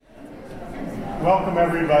Welcome,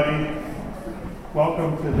 everybody.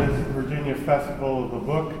 Welcome to this Virginia Festival of the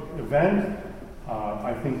Book event.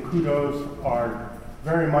 I think kudos are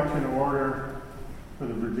very much in order for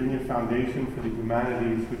the Virginia Foundation for the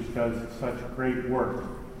Humanities, which does such great work.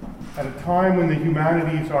 At a time when the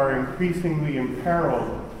humanities are increasingly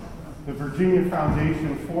imperiled, the Virginia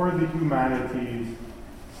Foundation for the Humanities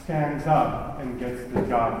stands up and gets the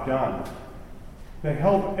job done. They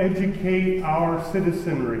help educate our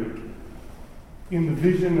citizenry in the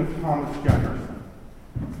vision of Thomas Jefferson.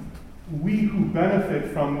 We who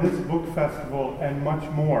benefit from this book festival and much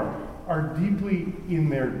more are deeply in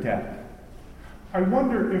their debt. I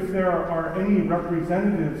wonder if there are any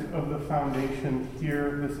representatives of the foundation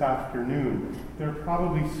here this afternoon. They're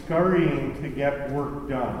probably scurrying to get work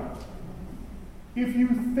done. If you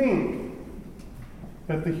think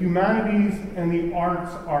that the humanities and the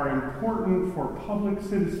arts are important for public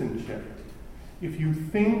citizenship, if you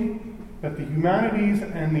think that the humanities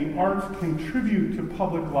and the arts contribute to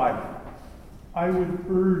public life, I would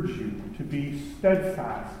urge you to be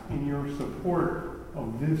steadfast in your support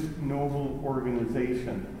of this noble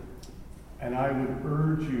organization. And I would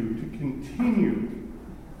urge you to continue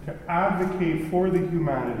to advocate for the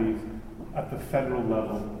humanities at the federal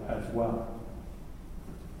level as well.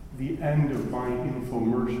 The end of my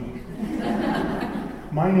infomercial.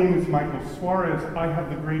 My name is Michael Suarez. I have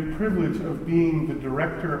the great privilege of being the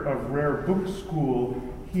director of Rare Book School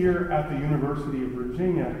here at the University of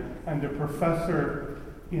Virginia and a professor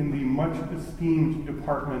in the much esteemed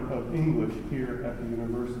Department of English here at the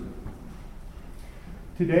university.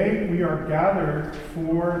 Today we are gathered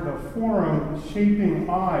for the forum Shaping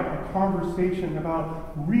I, a conversation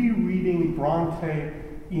about rereading Bronte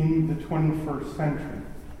in the 21st century.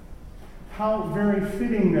 How very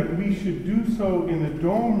fitting that we should do so in the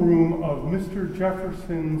dome room of Mr.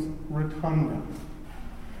 Jefferson's Rotunda.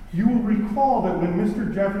 You will recall that when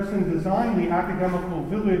Mr. Jefferson designed the academical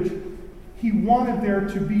village, he wanted there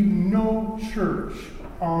to be no church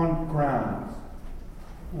on grounds.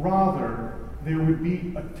 Rather, there would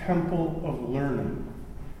be a temple of learning.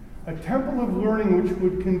 A temple of learning which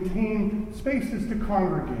would contain spaces to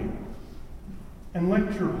congregate and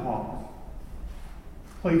lecture halls,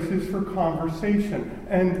 places for conversation,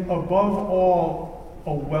 and above all,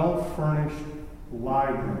 a well-furnished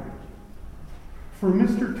library. For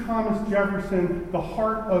Mr. Thomas Jefferson, the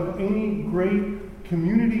heart of any great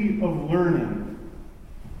community of learning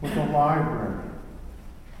was a library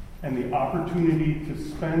and the opportunity to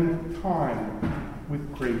spend time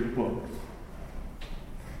with great books.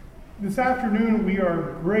 This afternoon, we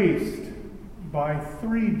are graced by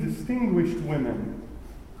three distinguished women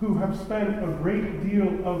who have spent a great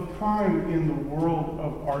deal of time in the world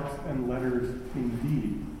of arts and letters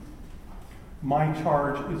indeed. My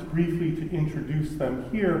charge is briefly to introduce them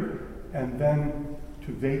here and then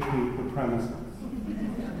to vacate the premises.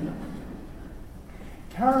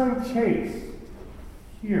 Karen Chase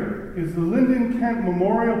here is the Lyndon Kent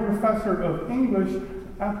Memorial Professor of English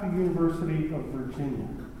at the University of Virginia.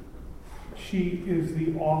 She is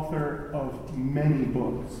the author of many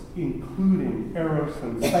books, including Eros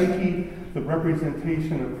and Psyche, the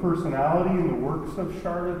representation of personality in the works of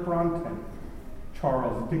Charlotte Bronte,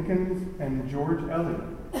 Charles Dickens, and George Eliot.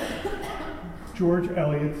 George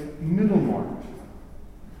Eliot's Middlemarch,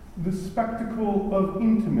 The Spectacle of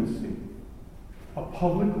Intimacy, A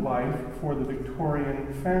Public Life for the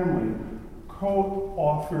Victorian Family,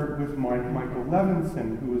 co-authored with Michael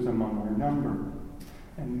Levinson, who is among our number,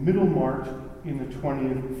 and Middlemarch in the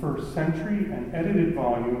 21st Century, an edited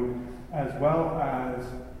volume, as well as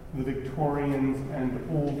The Victorians and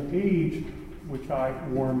Old Age, which I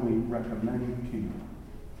warmly recommend to you.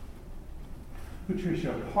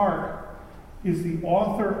 Patricia Park is the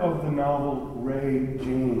author of the novel Ray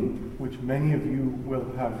Jane, which many of you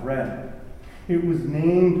will have read. It was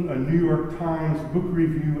named a New York Times Book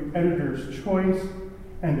Review Editor's Choice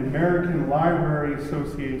and American Library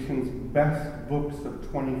Association's Best Books of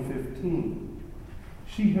 2015.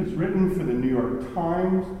 She has written for the New York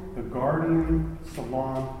Times, The Guardian,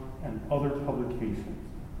 Salon, and other publications.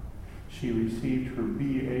 She received her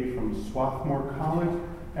BA from Swarthmore College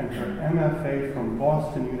and her MFA from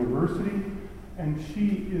Boston University, and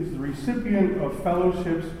she is the recipient of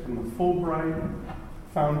fellowships from the Fulbright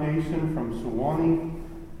Foundation, from Sewanee,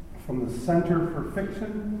 from the Center for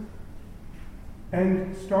Fiction,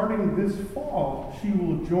 and starting this fall, she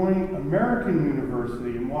will join American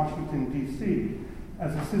University in Washington, D.C.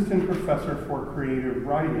 as Assistant Professor for Creative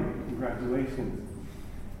Writing. Congratulations.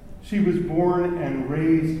 She was born and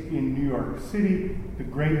raised in New York City, the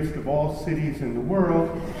greatest of all cities in the world,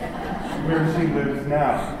 where she lives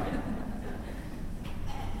now.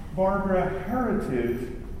 Barbara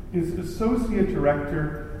Heritage is Associate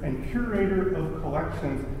Director and Curator of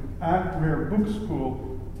Collections at Rare Book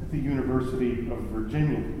School at the University of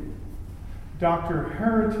Virginia. Dr.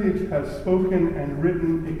 Heritage has spoken and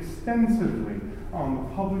written extensively on the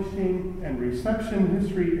publishing and reception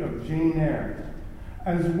history of Jane Eyre,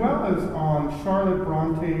 as well as on Charlotte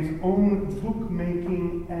Bronte's own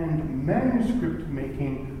bookmaking and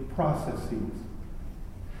manuscript-making processes.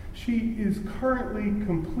 She is currently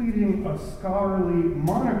completing a scholarly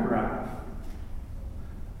monograph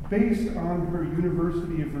based on her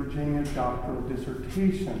University of Virginia doctoral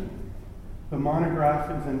dissertation. The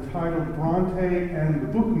monograph is entitled Bronte and the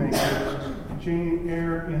Bookmakers, Jane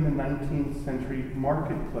Eyre in the 19th Century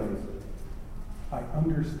Marketplace. I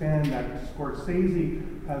understand that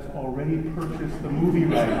Scorsese has already purchased the movie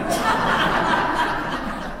rights.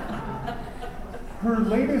 Her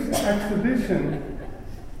latest exhibition,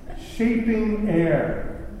 Shaping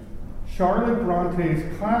Eyre, Charlotte Bronte's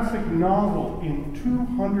classic novel in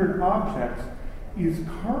 200 objects, is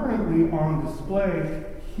currently on display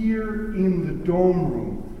here in the Dome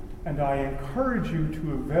Room, and I encourage you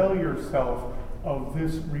to avail yourself of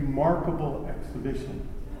this remarkable exhibition.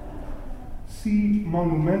 Si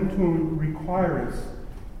monumentum requiris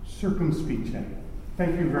circumspice.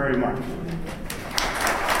 Thank you very much.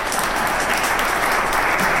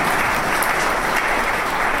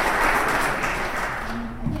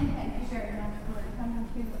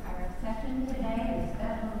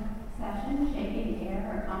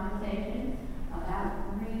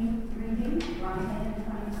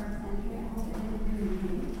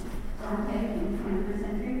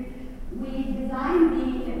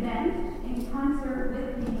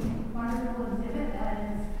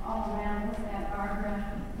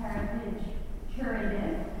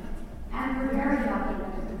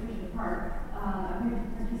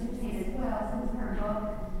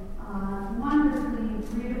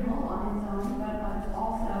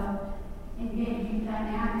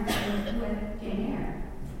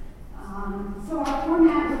 So our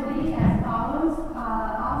format will be as follows.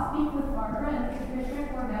 I'll speak with Barbara and Patricia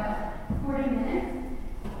for about 40 minutes,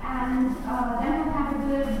 and then we'll have a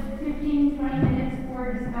good 15, 20 minutes for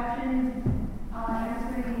discussion,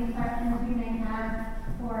 answering any questions you may have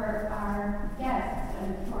for our guests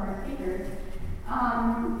and for our speakers.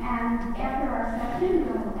 And after our session,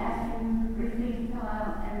 we'll ask you briefly to fill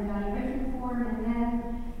out an evaluation form, and then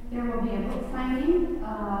there will be a book signing,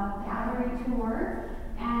 gallery tour,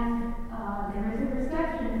 and there is a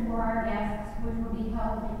reception for our guests, which will be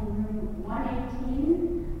held in room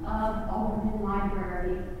 118 of Alderman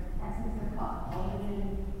Library at 6 o'clock. Alderman,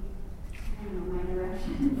 I don't know my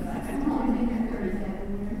direction, but I'm only thinking 37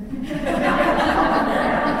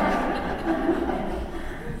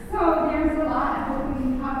 So there's a lot of what we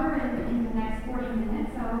can cover in the next 40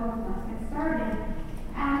 minutes, so let's get started.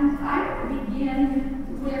 And I will begin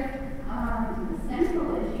with the central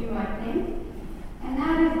issue, I think, and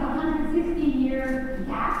that is the 160-year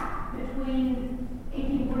gap between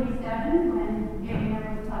 1847, when Jane Eyre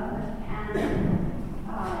was published, and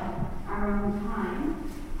our own time.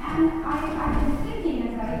 And I've been thinking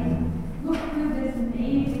as I look through this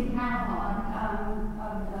amazing catalog of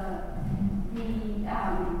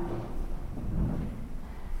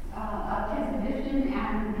exhibition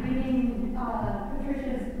and reading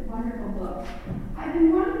Patricia's wonderful book, I've been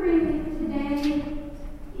wondering if today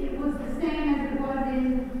it was the same as it was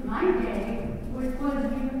in my day, which was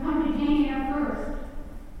you come to Jane Eyre first,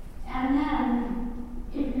 and then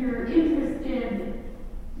if you're interested,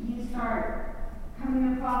 you start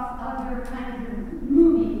coming across other kinds of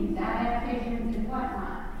movies, adaptations, and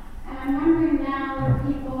whatnot. And I'm wondering now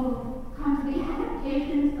if people come to the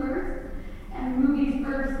adaptations first and movies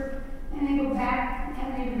first, and they go back and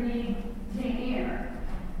they read Jane Eyre.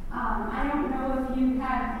 I don't know if you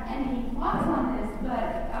have any thoughts on this,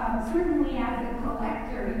 but certainly as a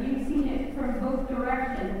collector, you've seen it from both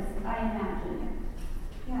directions, I imagine.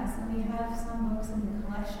 Yes, and we have some books in the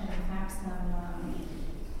collection. In fact, some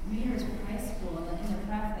readers from high school, in the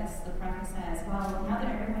preface says, well, now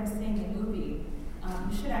that everyone's seeing the movie,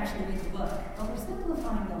 you should actually read the book. But we're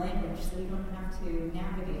simplifying the language so you don't have to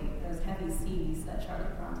navigate those heavy seas that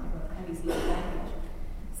Charlotte Bronte wrote, heavy seas of language.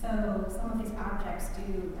 So some of these objects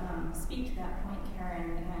do speak to that point,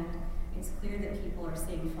 Karen, and it's clear that people are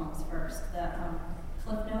seeing films first. The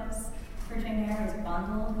Cliff Notes for Jane Eyre is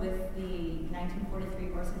bundled with the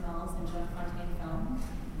 1943 Orson Welles and Joan Fontaine film.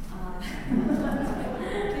 In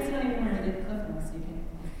case you don't even remember the Cliff Notes, you can.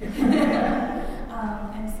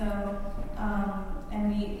 And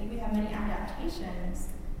we have many adaptations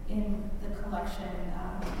in the collection,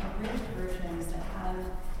 abridged versions that have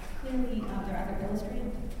clearly, there are other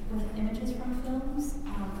illustrated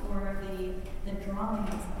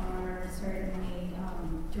drawings are certainly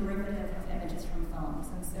derivative of images from films,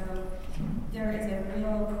 and so there is a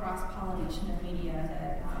real cross-pollination of media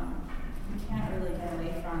that we can't really get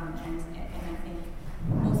away from, and I think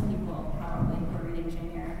most people probably who are reading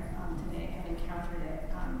Jane Eyre today have encountered it.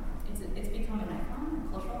 It's become an icon,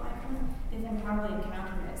 a cultural icon. They've probably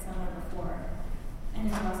encountered it somewhere before. And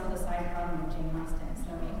there's also the side problem of Jane Austen.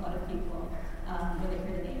 So a lot of people, when they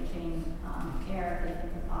hear the name Jane Eyre, they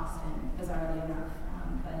think of Austen, bizarrely enough.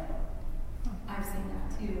 But I've seen that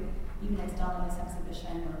too, even installed in this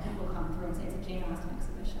exhibition where people come through and say it's a Jane Austen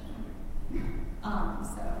exhibition.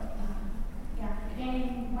 Yeah.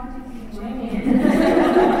 Jane, what did you do?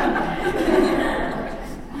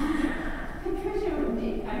 Patricia,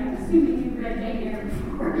 I'm assuming you read Jane Eyre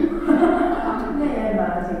before you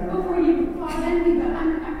thought anything, but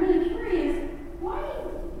I'm really curious, why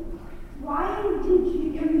did you,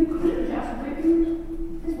 I mean, you could have just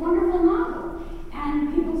written this wonderful novel,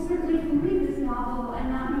 and people certainly can read this novel and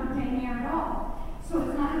not know Jane Eyre at all. So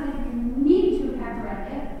it's not as if you need to have read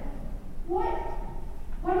it. What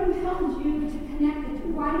impelled you to connect the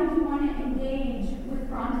two? Why did you want to engage with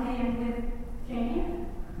Bronte and with Jane Eyre?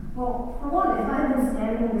 Well, for one, if I had been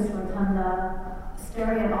standing in this rotunda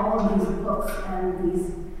staring at all of these books and these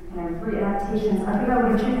re-adaptations, I think I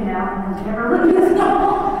would have chickened out and never written this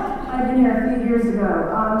novel. I've been here a few years ago.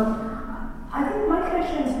 I think my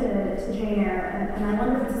connection to Jane Eyre, and I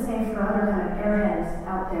wonder if it's the same for other kind of airheads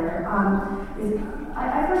out there, is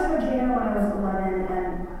I first read Jane Eyre when I was 11,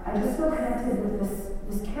 and I just feel connected with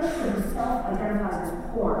this character who self-identifies as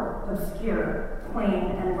poor, obscure, plain,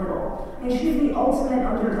 and little. And she's the ultimate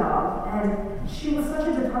underdog, and she was such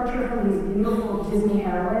a departure from these beautiful Disney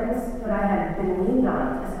heroines that I had been leaned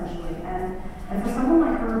on, essentially. And for someone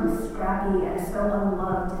like her who's scrappy and so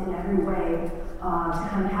unloved in every way, to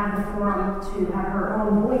kind of have the forum, to have her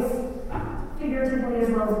own voice, figuratively as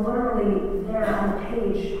well as literally there on the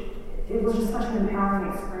page, it was just such an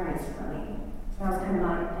empowering experience for me. So that was kind of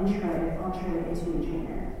my entree into Jane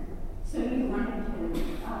Eyre. So you wanted to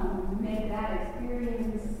make that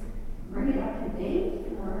experience, bring it up to date,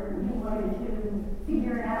 or you wanted to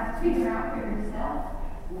figure out for yourself,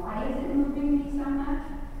 why is it moving me so much?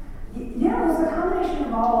 Yeah, it was a combination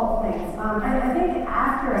of all things. I think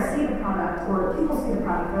after I see the product, or people see the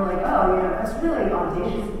product, they're like, oh, that's really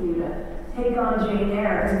audacious of you to take on Jane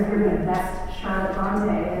Eyre as if you're going to best Charlotte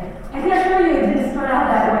Bronte. I can assure you it didn't start out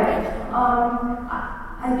that way.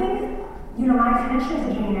 I think, my connection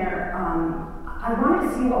to Jane Eyre, I wanted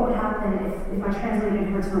to see what would happen if I translated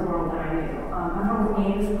her to the world that I knew. I'm from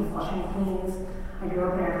Queens, from Flushing, Queens. I grew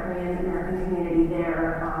up in a Korean American community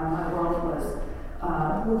there. My world was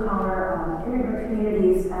blue-collar immigrant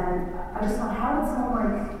communities, and I just thought, how would someone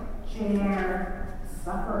like Jane Eyre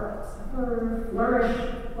suffer, flourish?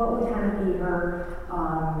 What would kind of be her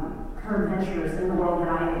adventures in the world that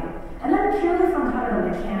I knew? And then purely from kind of a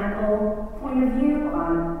mechanical point of view,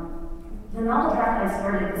 the novel draft I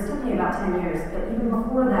started, this took me about 10 years, but even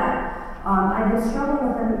before that, I'd been struggling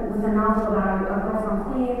with a novel about a girl from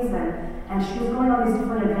Queens, and she was going on these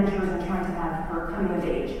different adventures and trying to have her coming of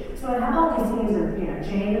age. So I'd have all these scenes of,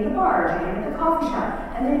 Jane at the bar, Jane at the coffee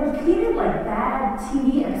shop, and they repeated like bad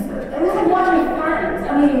TV episodes. It was like watching Friends.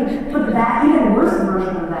 I mean, but that even worse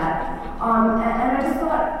version of that. And I just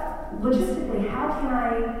thought, logistically,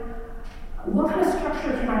 what kind of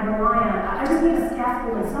structure can I rely on? I just need a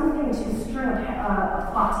scaffold and something to string a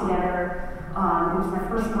plot together. It was my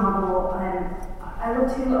first novel, and I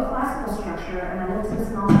looked to a classical structure, and I looked to this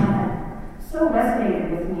novel that had so resonated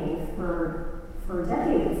with me for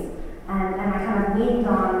decades, and I kind of leaned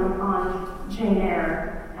on Jane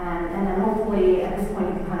Eyre, and then hopefully at this point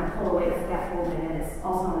you can kind of pull away the scaffolding, and it's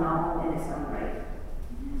also a novel in its own right.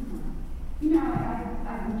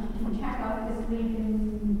 I can check out this week,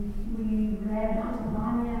 and we read Uncle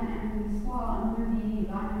Vanya, and we saw a movie,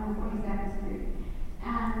 Vanya on 42nd Street.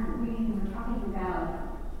 And we were talking about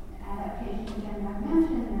adaptations, and I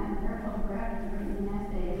mentioned that Bertolt Brecht has written an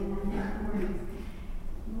essay in the 1940s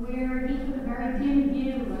where he took a very dim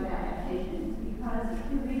view of adaptations because of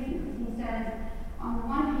two reasons. He says, on the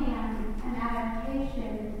one hand, an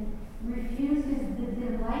adaptation refuses the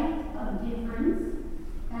delight of difference.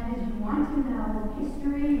 That is, you want to know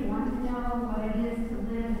history, you want to know what it is to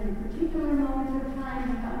live in a particular moment of time,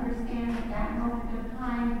 and to understand that that moment of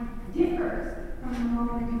time differs from the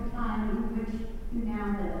moment of time in which you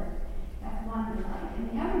now live. That's one delight. And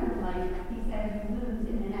the other delight, he says, you lose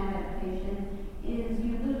in an adaptation, is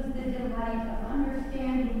you lose the delight of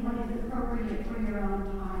understanding what is appropriate for your own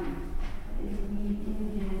time. Is the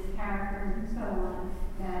images, characters, and so on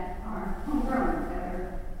that are homegrown, that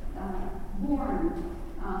are born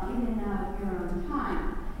in and out of your own time.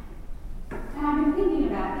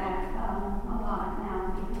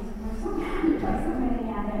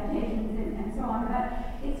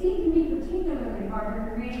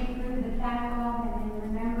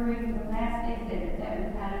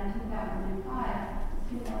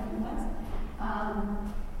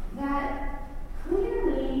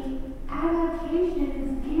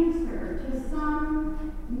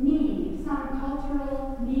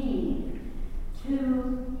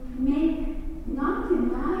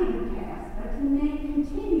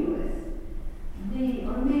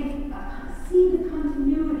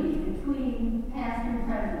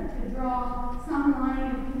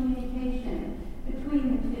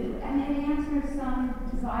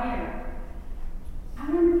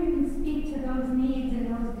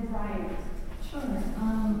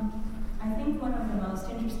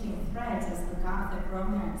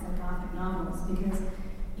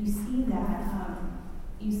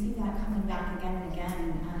 you see that coming back again and again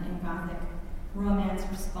in Gothic romance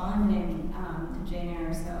responding to Jane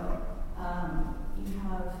Eyre. So you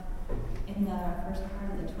have in the first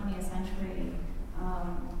part of the 20th century,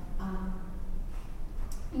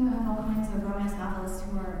 you have all kinds of romance novelists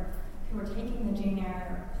who are taking the Jane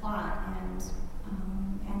Eyre plot and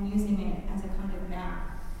using it as a kind of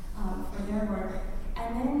map for their work.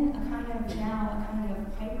 And then a kind of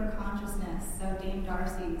hyper consciousness. So Dame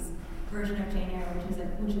Darcy's version of Jane Eyre,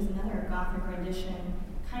 which is another Gothic rendition,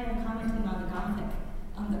 kind of commenting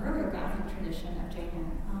on the earlier Gothic tradition of Jane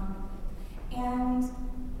Eyre. And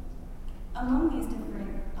among these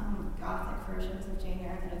different Gothic versions of Jane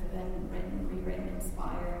Eyre that have been written, rewritten,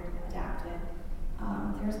 inspired, adapted,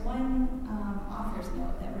 there's one author's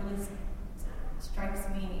note that really strikes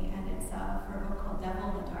me, and it's for a book called Devil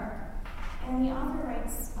in the Dark. And the author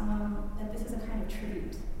writes that this is a kind of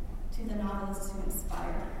tribute to the novelists who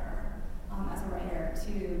inspired her as a writer,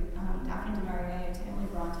 to Daphne du Maurier, to Emily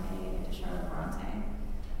Bronte, and to Charlotte Bronte,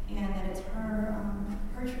 and that it's her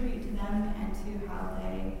tribute to them and to how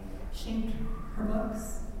they shaped her books,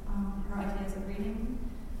 her ideas of reading.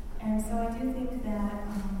 And so I do think that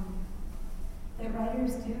that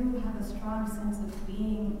writers do have a strong sense of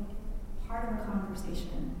being part of a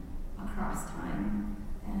conversation across time,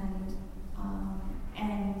 and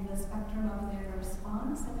the spectrum of their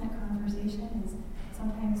response in that conversation is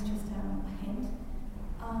sometimes just a hint,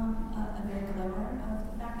 a very glimmer of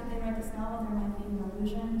the fact that they write this novel. There might be an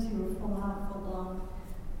allusion to a full-blown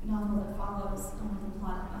novel that follows the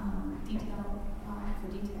plot detail for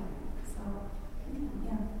detail. So,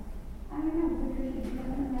 yeah. I don't know, Patricia, do you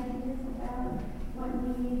have any ideas about what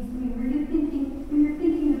needs? I mean, were you thinking, when you're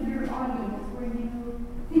thinking of your audience, were you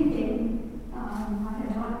thinking, I had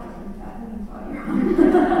one question, so I didn't thought you're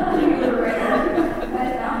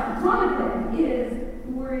but one thing is,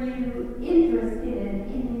 were you interested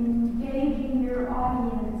in engaging your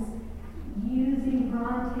audience using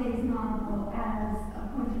Bronte's novel as a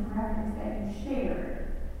point of reference that you shared?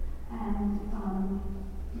 And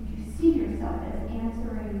did you see yourself as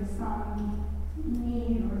answering some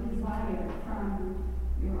need or desire from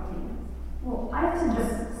your audience? Well, I have to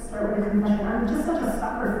just start with a confession. I'm just such a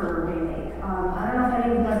sucker for a remake. I don't know if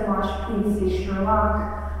any of you guys watched BBC Sherlock.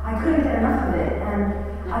 I couldn't get enough of it, and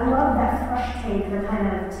I love that fresh take, the kind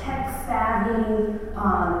of tech-savvy,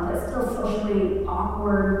 but still socially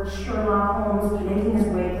awkward Sherlock Holmes making his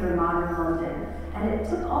way through modern London. And it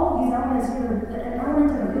took all of these elements, an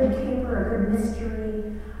element of a good caper, a good mystery,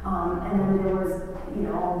 and then there was,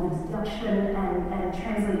 all the deduction and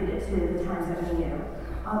translated it to the times that we knew.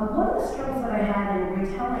 One of the struggles that I had in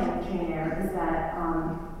retelling Jane Eyre is that,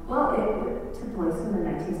 it took place in the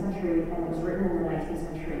 19th century and it was written in the 19th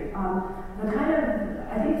century. The kind of,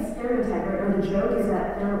 I think the stereotype or the joke is that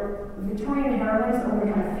Victorian heroines only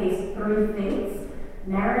kind of face three fates: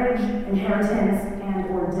 marriage, inheritance, and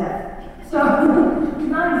or death. So it's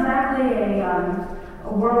not exactly a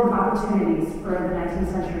world of opportunities for the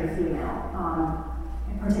 19th century female,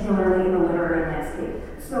 particularly in the literary landscape.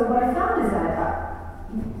 So what I found is that,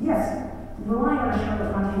 yes, relying on a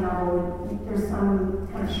Charlotte Bronte novel, there's some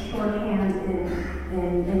kind of shorthand in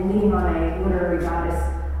leaning on a literary goddess,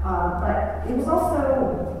 but it was also,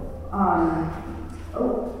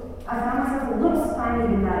 I found myself a little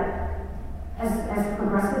stymied in that as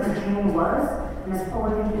progressive as Jane was, and as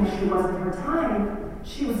forward-thinking as she was at her time,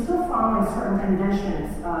 she was still following certain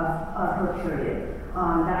conventions of her period.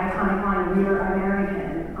 That iconic line, "Reader, I married him."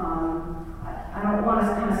 I don't want to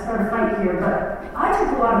kind of start a fight here, but I took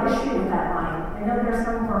a lot of issue with that line. I know there's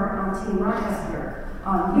some who are on Team Rochester.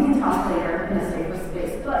 We can talk later in a safer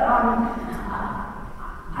space. But I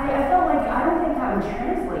felt like I don't think that would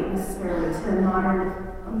translate necessarily to a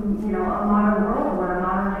modern world where a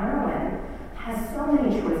modern heroine has so many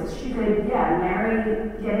choices. She could, marry,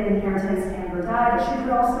 get an inheritance, and or die, but she could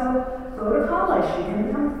also go to college, she can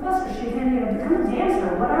become a professor, she can become a dancer,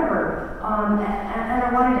 whatever. And I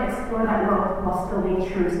wanted to explore that world while still being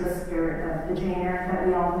true to the spirit of the Jane Eyre that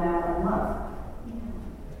we all know and love.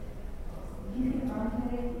 Do you think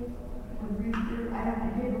Bronte would read your, I don't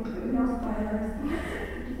know, no spoilers. Do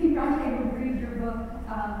you think Bronte would read your book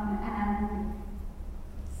and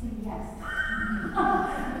say yes?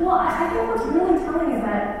 Well, I think what's really telling is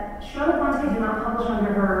that Charlotte Bronte did not publish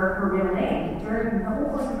under her real name. During the whole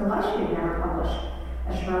course of her life, she had never published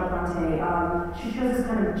as Charlotte Bronte. She chose this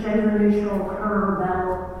kind of gender-neutral Currer Bell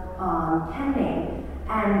pen name.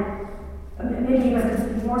 And maybe you guys can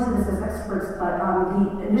speak more to this as experts, but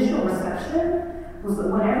the initial reception was that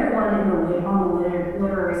when everyone on the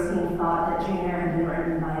literary scene thought that Jane Eyre had been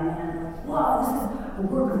written by a man, like, wow, this is a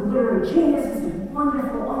work of literary genius, this is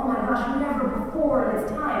wonderful, oh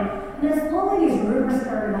And then slowly these rumors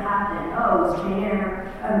started to happen. Oh, it was Jane Eyre,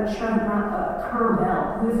 Currer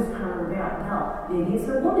Bell. Who is this Currer Bell? Maybe it's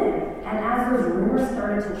a woman. And as those rumors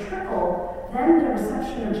started to trickle, then the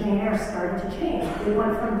reception of Jane Eyre started to change. It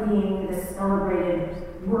went from being this celebrated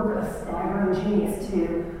work of staggering genius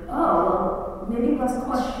to, oh, well, maybe let's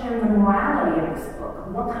question the morality of this book.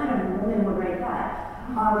 What kind of woman would write that?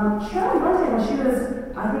 Shirley Brunton, when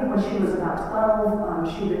she was about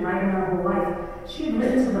 12, she'd been writing her whole life. She had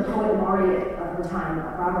written to the poet laureate of her time,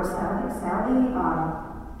 Robert Sally,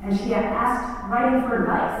 and she had asked writing for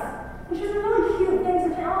advice, which is a really cute thing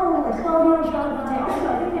to tell a 12-year-old Shirley Brunton. Also,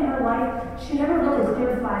 I think in her life, she never really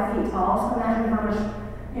cleared 5 feet tall, so imagine how much,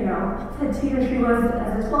 fatigued she was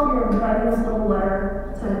as a 12-year-old writing this little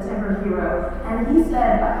letter to her hero. And he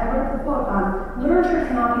said, I wrote the quote, literature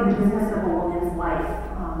cannot be the business of a woman's life,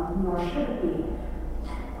 nor should it be.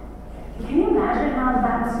 Can you imagine how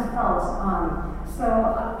that must have felt? So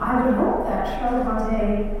I would hope that Shirley Bronte,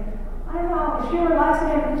 I don't know, if she were alive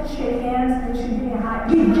today, we could shake hands and she'd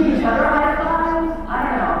give each other a high five. I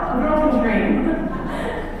don't know, a girl can dream.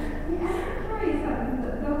 I'm curious,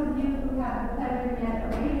 those of you who have the pleasure yet of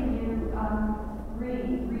reading you,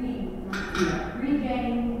 Read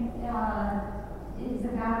Jane is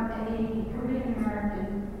about a Korean American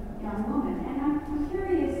young woman, and I'm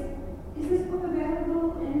curious, is this book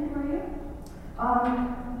available in Korea?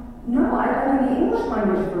 No, I mean the English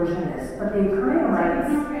language version is, but the Korean rights.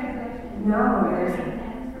 No translation. No, there isn't.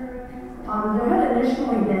 There had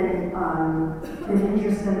initially been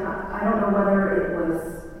interest in, I don't know whether it was,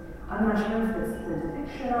 I'm not sure if it's the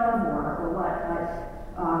depiction of or what,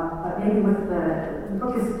 but maybe with the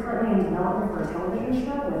book is currently in development for a television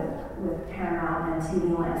show with Paramount and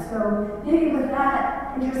TV Land. So maybe with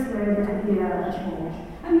that interest there could be a change.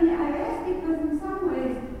 I mean, I ask because in some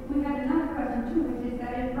ways we had another question too, which is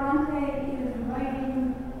that if Bronte is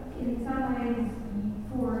writing in some ways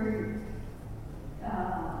for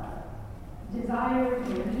desires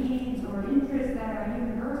or needs or interests that are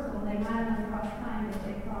universal, they not only cross time, but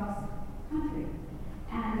they cross country.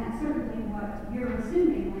 And that's certainly what you're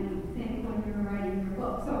assuming when you're writing your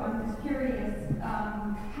book. So I'm just curious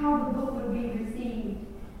how the book would be received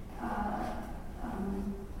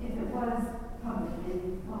if it was published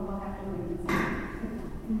in, well, we'll have to wait and see.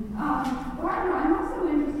 Barbara, I'm also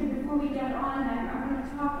interested, before we get on, I want to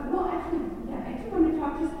talk, well, actually, yeah, I do want to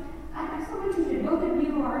talk just, I'm so interested, both of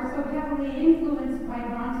you are so heavily influenced by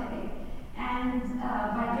Bronte and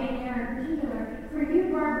by Jane Eyre in particular. For you,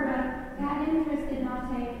 Barbara, that interest did not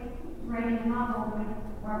take writing a novel, which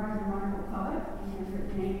Barbara's a wonderful poet and has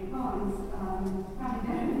written 8 poems, probably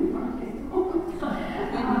better than Bronte's poems.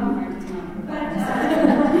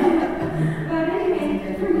 But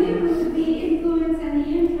anyway, for you, the influence and the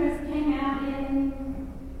interest came out in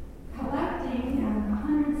collecting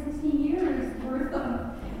 116 years worth of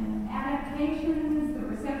adaptations, the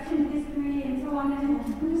reception history, and so on. And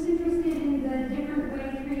I'm just interested in the different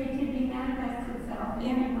ways creativity manifests itself.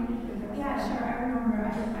 Yeah, sure. I remember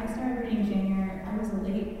I started reading Jane Eyre. I was a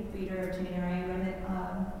late reader of Jane Eyre. I read it.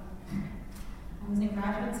 I was in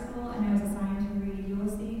graduate school, and I was assigned to read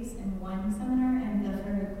Ulysses in one seminar and The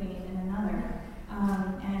Faerie Queene in another.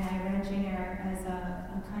 And I read Jane Eyre as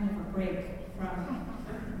a kind of a break from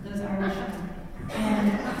those Irish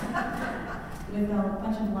and with a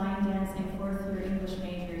bunch of line dancing 4th year English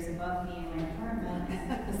majors above me in my apartment,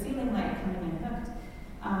 the ceiling light coming in hooked.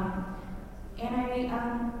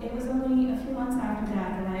 And it was only a few months after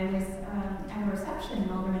that I was at a reception in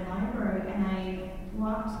Alderman Library, and I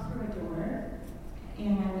walked through a door,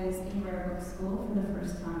 and I was in Rare Book School for the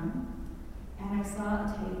first time, and I saw a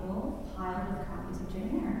table piled with copies of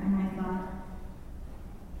Jane Eyre, and I thought,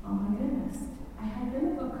 oh my goodness, I had been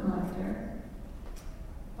a book collector,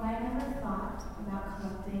 but I never thought about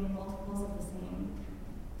collecting multiples of the same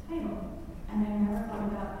title, and I never thought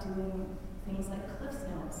about doing things like Cliff's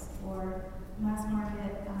Notes or mass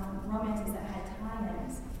market romances that had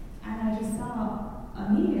tie-ins. And I just saw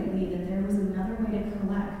immediately that there was another way to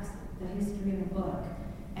collect the history of a book,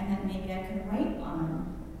 and that maybe I could write on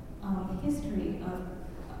the history of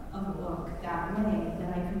a book that way,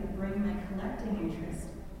 that I could bring my collecting interest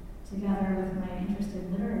together with my interest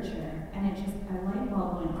in literature. And it just, a light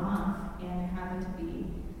bulb went off, and there happened to be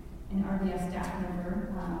an RBS staff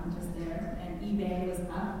member just there, and eBay was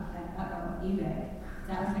up, and eBay.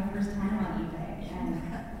 That was my first time on eBay, and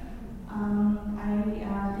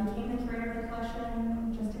I became the curator of the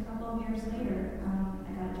collection just a couple of years later.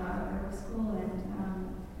 I got a job at Rare Book School,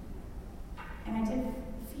 and I did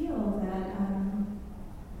feel that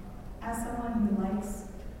as someone who likes,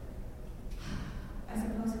 I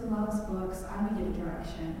suppose who loves books, I needed a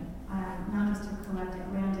direction, not just to collect at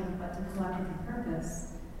random, but to collect with a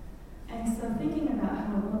purpose. And so thinking about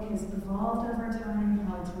how a book has evolved over time,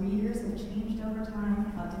 how its readers have changed over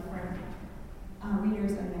time, how different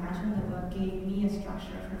readers imagine the book gave me a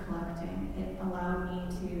structure for collecting. It allowed me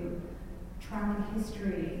to track a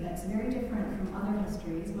history that's very different from other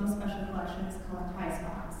histories. Most special collections collect high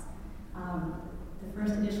spots. The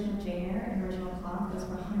first edition of Jane Eyre in original cloth goes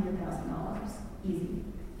for $100,000. Easy,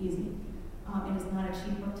 easy. It is not a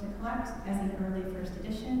cheap book to collect, as an early first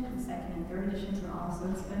edition. The second and third editions are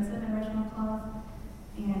also expensive in original cloth.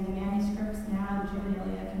 And the manuscripts now, the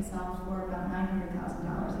juvenilia, can sell for about $900,000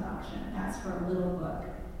 at auction. That's for a little book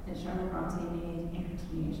that Charlotte Bronte made in her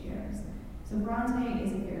teenage years. So Bronte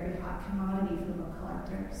is a very hot commodity for book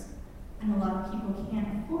collectors. And a lot of people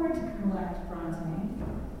can't afford to collect Bronte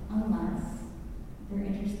unless they're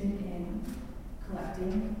interested in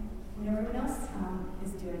collecting what everyone else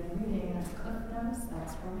is doing and reading. That's Cliff Notes,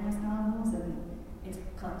 that's romance novels, and it's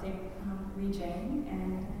collecting Read Jane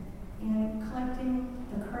and collecting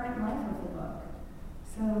the current life of the book.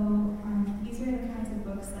 So these are the kinds of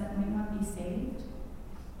books that might not be saved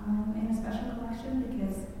in a special collection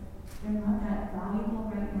because they're not that valuable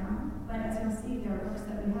right now. But as you'll see, there are books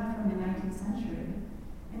that we have from the 19th century,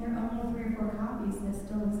 and there are only 3 or 4 copies that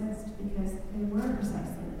still exist because they were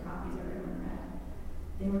precisely the copies everyone read.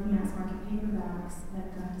 They were the mass market paperbacks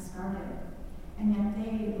that got discarded, and yet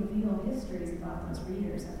they reveal histories about those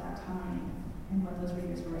readers at that time and what those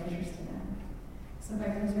readers were interested in. So by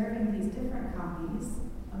preserving these different copies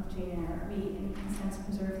of Jane Eyre, we in a sense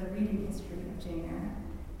preserve the reading history of Jane Eyre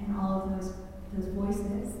and all of those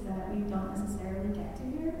voices that we don't necessarily get to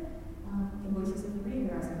hear, the voices of the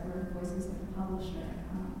reader, as it were, the voices of the publisher,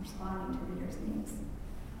 responding to readers' needs.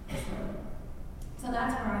 So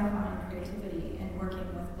that's where I find creativity in working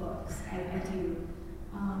with books. I do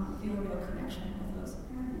feel a real connection with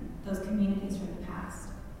those communities from the past.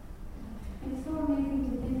 It's so amazing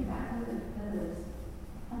to think about the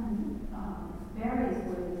various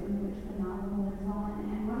ways in which the novel lives on.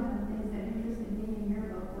 And one of the things that interested me in your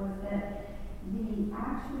book was that the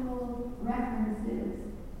actual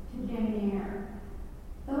references to Jane Eyre,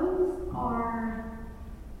 those are,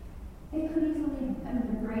 they could easily,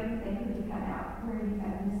 the break, they could be cut out, where you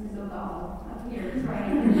have Mrs. O'Donnell appears, right?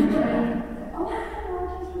 Oh,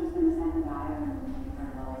 Rochester was going to send a guy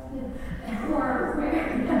or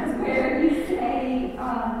where you say,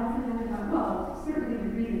 well, certainly the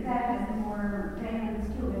reader that has more valence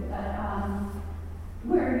to it, but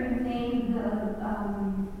where you name the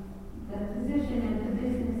position and the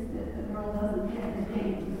business that the girl doesn't get,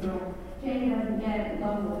 Jane doesn't get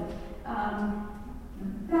Lovewood.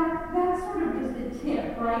 That's sort of just a tip,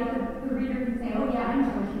 right? The reader can say, oh yeah, I know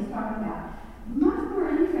what she's talking about. Much more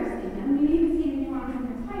interesting, and we even see the nuance in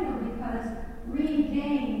the title because Read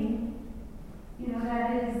Jane, that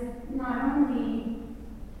is not only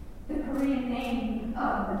the Korean name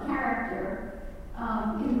of the character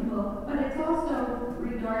in the book, but it's also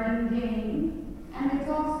regarding Jane, and it's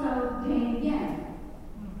also Jane again.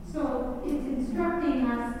 So it's instructing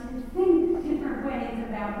us to think different ways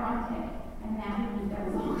about Bronte, and that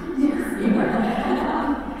was all.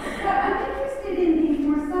 But I'm interested in these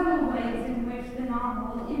more subtle ways in which the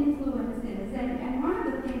novel influences, and one of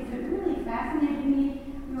the things that really fascinated me,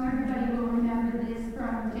 everybody will remember this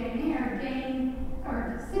from Jane Eyre.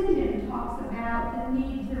 St. John talks about the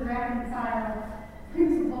need to reconcile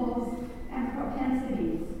principles and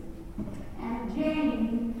propensities. And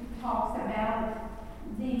Jane talks about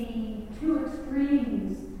the 2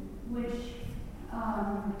 extremes which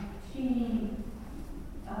she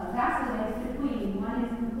vacillates between. One is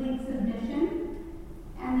complete submission,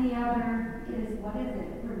 and the other is,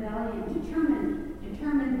 rebellion,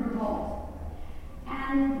 determined revolt.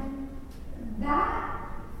 And that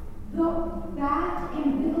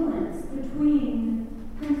ambivalence between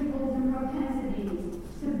principles and propensities,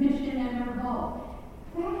 submission and revolt,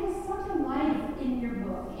 that has such a life in your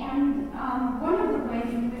book. And one of the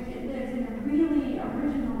ways in which it lives in a really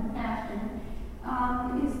original fashion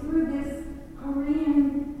is through this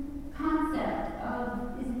Korean concept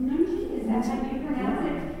of, is nunchi? Is that how you pronounce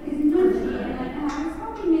it? Is nunchi. And I was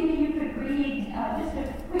hoping maybe you could read just a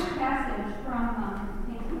quick passage from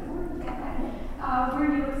where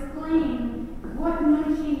you explain what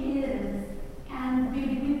nunchi is, and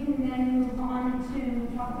maybe we can then move on to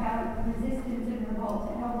talk about resistance and revolt,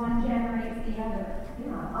 and how one generates the other.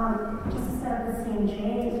 Yeah, just to set up the scene,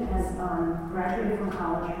 Jane has graduated from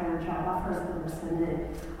college, her job offers have been rescinded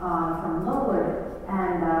from Lowood,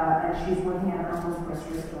 and she's working at her uncle's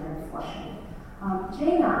grocery store in Flushing.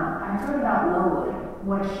 Jane, I heard about Lowood.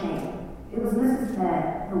 What a shame. It was Mrs.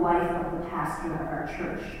 Bed, the wife of the pastor of our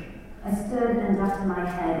church. I stood and ducked my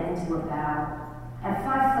head into a bow. At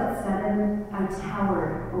 5'7", I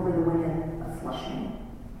towered over the women of Flushing.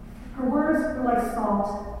 Her words were like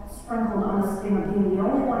salt sprinkled on the sting of being the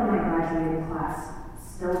only one in my graduating class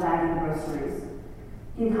still bagging groceries.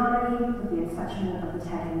 The economy, with the exception of the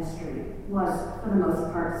tech industry, was, for the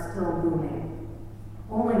most part, still booming.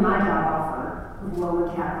 Only my job offer, with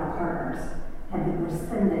Lowood Capital Partners, had been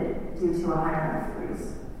rescinded due to a hiring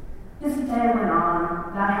freeze. This day went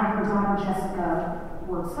on about how her daughter Jessica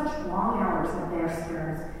worked such long hours at Bear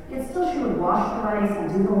Stearns, yet still she would wash the rice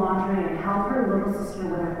and do the laundry and help her little sister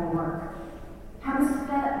with her homework. How Mrs.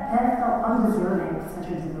 Bev felt undeserving of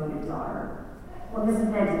such a devoted daughter. What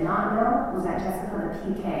Mrs. Bev did not know was that Jessica,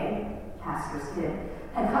 the PK, pastor's kid,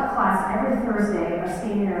 had cut class every Thursday our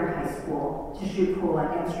senior year of high school to shoot pool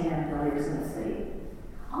at Amsterdam Billiards in the city.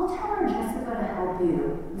 I'll tell her Jessica to help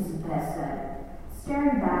you, Mrs. Bev said,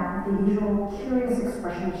 staring back with the usual curious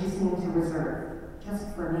expression she seemed to reserve,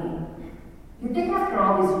 just for me. You'd think after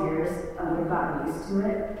all these years I would have gotten used to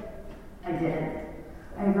it. I didn't.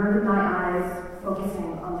 I averted my eyes,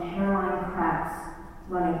 focusing on the hairline cracks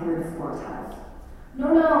running through the floor tiles.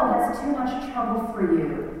 No, that's too much trouble for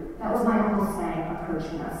you. That was my uncle saying,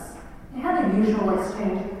 approaching us. They had the usual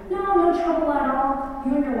exchange. No trouble at all.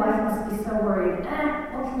 You and your wife must be so worried.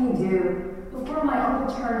 What can you do? Before my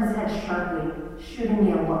uncle turned his head sharply, shooting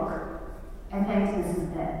me a look. I thanked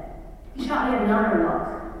Mrs. Bev. He shot me another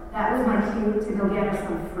look. That was my cue to go get her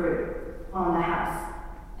some fruit on the house,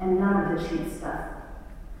 and none of the cheap stuff.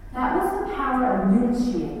 That was the power of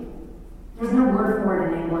moonshine. There's no word for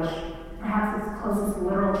it in English. Perhaps its closest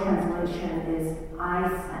literal translation is eye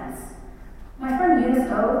sense. My friend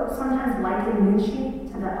Eunice O sometimes likened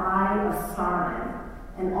moonshine to the eye of Saruman,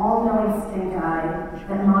 an all-knowing stink eye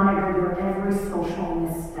that monitored your every social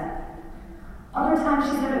misstep. Other times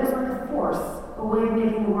she said it was like a force, a way of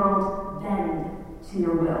making the world bend to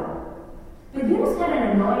your will. But Eunice had an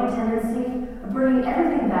annoying tendency of bringing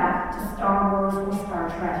everything back to Star Wars or Star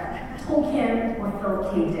Trek, Tolkien or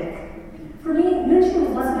Philip K. Dick. For me, moonshine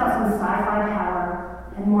was less about some sci-fi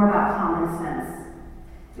power and more about common sense.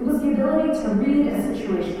 It was the ability to read a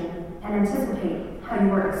situation and anticipate how you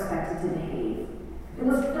were expected to behave. It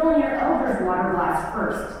was filling your elder's water glass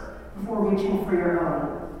first before reaching for your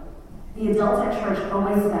own. The adults at church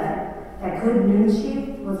always said that good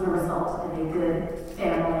moonshine was the result of a good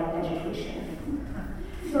family education.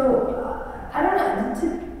 So, I don't know,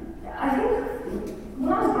 I think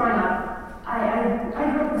when I was growing up,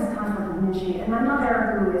 I grew up with this concept of moonshine, and my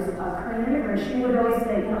mother, who is a Korean immigrant, she would always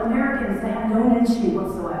say, Americans, they have no moonshine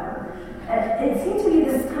whatsoever. It seemed to be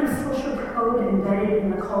this kind of social code embedded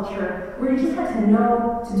in the culture where you just had to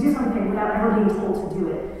know to do something without ever being told to do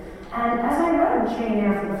it. And as I read Jane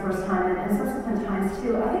Eyre for the first time, and subsequent times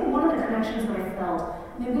too, I think one of the connections that I felt,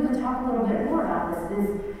 maybe we could talk a little bit more about this,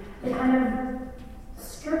 is the kind of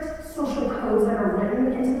strict social codes that are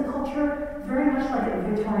written into the culture, very much like a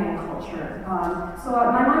Victorian culture. So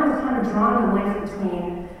my mind was kind of drawn the link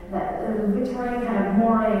between the Victorian kind of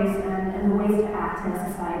mores and the ways to act in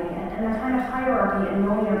a society, and the kind of hierarchy and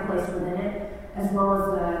knowing your place within it, as well as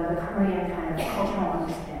the Korean kind of cultural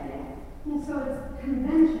understanding. And so it's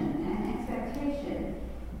convention and expectation.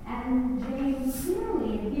 And Jane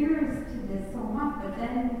clearly adheres to this so much, but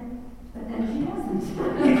then she doesn't.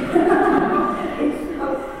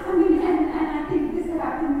 And I think this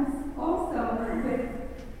happens also with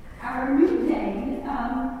our new Jane,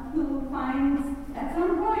 who finds at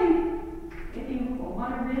some point, if you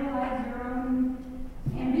want to realize your own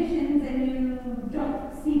ambitions and you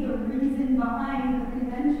don't see the reason behind the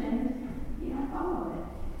convention, you don't follow it.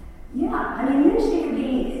 Yeah, ministry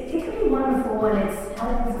could be wonderful when it's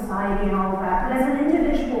helping society and all of that, but as an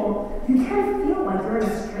individual, you kind of feel like you're in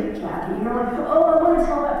a straitjacket. You're like, I want to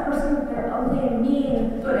tell that person that they're ugly and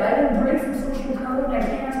mean, but I didn't break some social code, I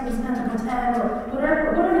can't, so I'm just going to pretend, or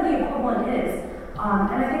whatever the equivalent is.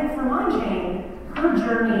 And I think for my Jane, her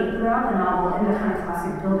journey throughout the novel in the kind of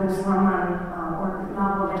classic Bildungsroman or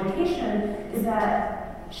novel of education is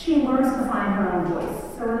that she learns to find her own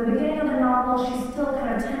voice. So in the beginning of the novel, she's still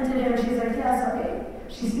kind of tentative, and she's like, yes, okay.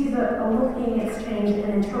 She sees a look being exchanged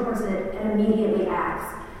and interprets it and immediately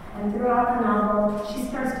acts. And throughout the novel, she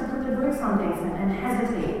starts to put the brakes on things and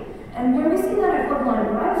hesitate. And when we see that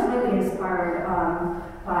equivalent, what I was really inspired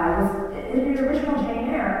by was in the original Jane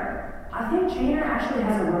Eyre, I think Jane Eyre actually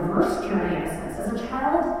has a reverse journey in a sense. As a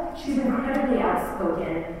child, she's incredibly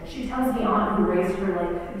outspoken. She tells the aunt who raised her,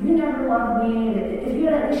 like, you never loved me. If you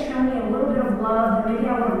had at least shown me a little bit of love, then maybe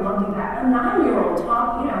I would have loved you back. A 9-year-old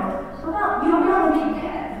talk, how about, you know, me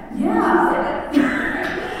dead? Yeah.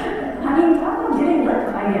 Talk about getting lip,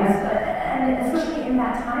 I guess. And especially in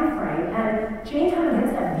that time frame. And Jane kind of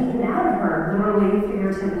gets that beaten out of her, literally,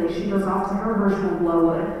 figuratively. She goes off to her version of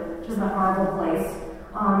Lowood, which is a horrible place.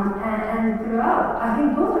 And throughout, I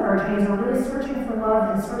think both of our Janes are really searching for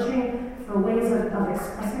love and searching for ways of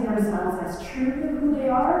expressing themselves as true to who they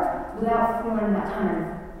are without feeling that kind of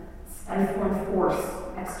stifling force,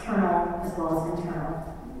 external as well as internal.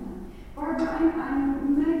 Barbara,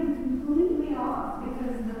 I'm maybe completely off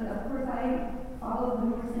because, of course, I follow the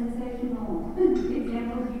more sensational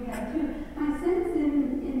examples you have too. My sense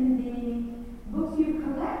in the books you've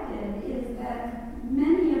collected is that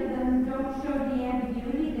many of them don't show the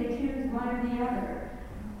ambiguity; they choose one or the other.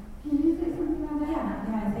 Can you say something about that?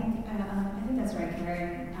 Yeah, I think that's right, Karen.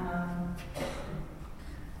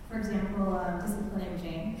 For example, Disciplining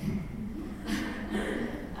Jane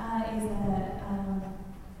is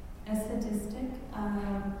a sadistic.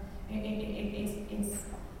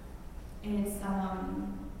 It's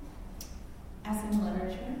SM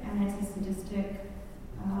literature, and it's a sadistic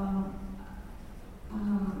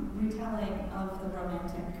retelling of the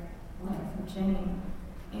romantic life of Jane.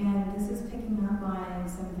 And this is picking up on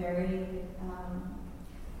some very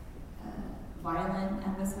violent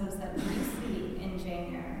episodes that we see in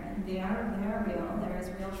Jane Eyre. And they are real. There is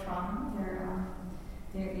real trauma.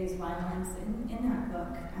 There is violence in that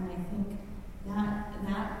book, and I think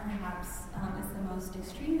that perhaps is the most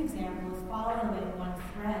extreme example of following one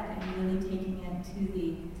thread and really taking it to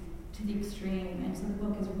the extreme. And so the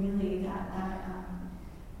book is really that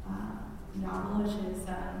novel, which is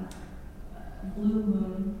Blue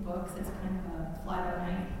Moon Books. It's kind of a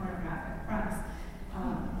fly-by-night pornographic press.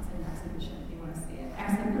 It's an exhibition if you want to see it.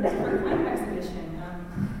 Exhibition.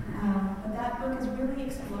 But that book is really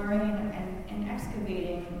exploring and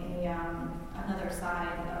excavating another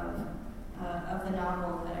side of the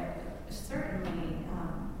novel that certainly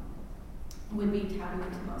would be taboo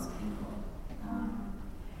to most people.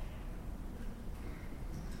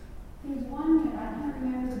 There's one, I can't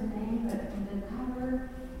remember the name, but the cover,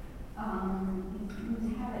 you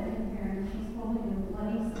have it in here, and she's holding a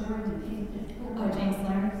bloody sword, and she's just Jane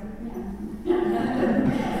Slayer?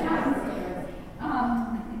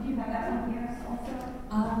 Did you have that one here also?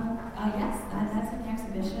 Yes, that's an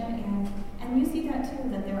exhibition, and you see that too,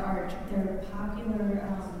 that there are popular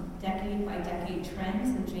decade by decade trends,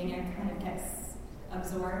 and Jane Eyre kind of gets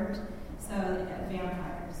absorbed. So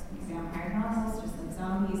vampire novels, just like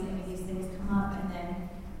zombies, any of these things come up, and then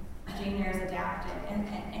Jane Eyre is adapted. And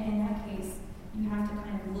in that case, you have to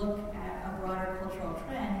kind of look at a broader cultural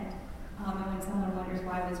trend. And when someone wonders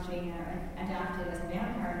why was Jane Eyre adapted as a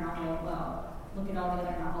vampire novel, well, look at all the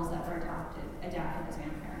other novels that were adapted as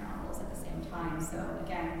vampire novels at the same time. So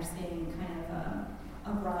again, we're seeing kind of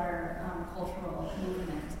a broader cultural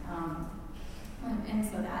movement. And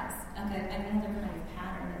so that's another kind of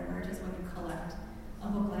pattern that emerges when you collect a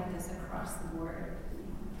book like this across the board.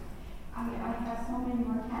 I have so many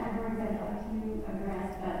more categories I'd like to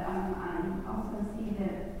address, but I also see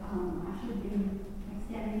that I should be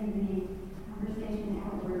extending the conversation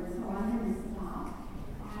outward, so I'm going to stop.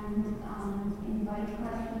 And anybody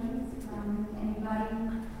questions from anybody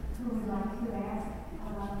who would like to ask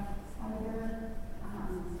either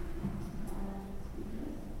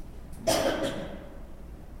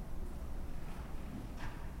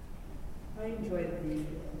I enjoyed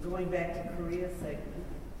the going back to Korea segment.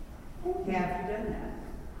 Have you done that?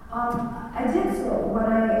 I did. So when I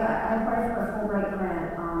applied for a Fulbright grant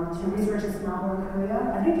to research this novel in Korea,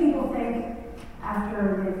 I think people think after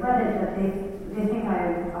they've read it that they think I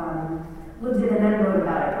lived it and then wrote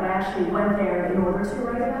about it, but I actually went there in order to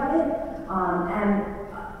write about it. And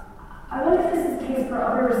I wonder if this is the case for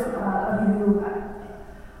others of you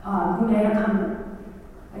who may have come,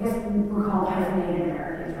 I guess we're called hyphenated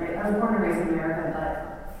Americans, right? I was born and raised in America, but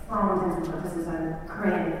for all intents and purposes, I'm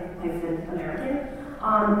Korean-American.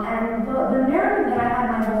 And the narrative that I had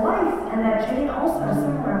my whole life, and that Jane also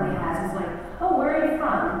similarly has, is like, oh, where are you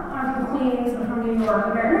from? I'm from Queens, I'm from New York.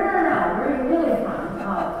 No, where are you really from?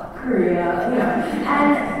 Korea, you know.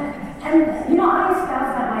 And you know, I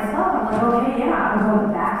espouse that myself. I'm like, okay, yeah, I'm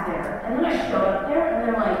going back there. And then I show up there, and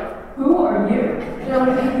they're like, who are you? They're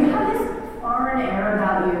like, you have this foreign air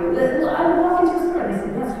about you. I would walk into a store, they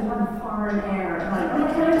said, yes, you have foreign air. I'm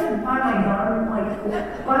like, can I just buy my gun? Like,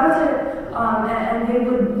 why don't you? And they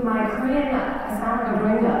would, my Korean, I sound like a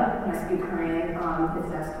gringa when I speak Korean, if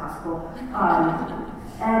that's possible.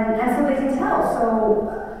 And so they can tell. So,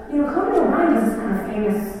 you know, Conan O'Brien does this kind of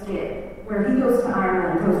famous skit where he goes to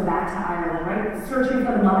Ireland, goes back to Ireland, right? Searching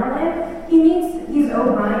for the motherland. He's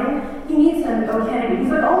O'Brien, he meets an O'Kennedy.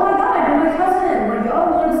 He's like, oh my God, you're my cousin. Like, oh,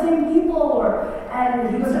 we're the same people.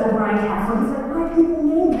 And he goes to O'Brien Castle. He's like, my people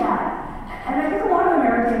named that. And I think a lot of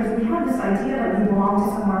Americans, we have this idea that we belong to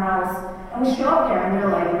somewhere else, and we show up there and they're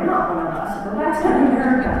like, you're not one of us, go back to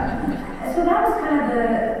America. And so that was kind of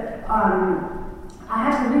I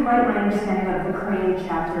had to rewrite my understanding of the Korean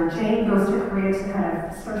chapter. Jane goes to Korea to kind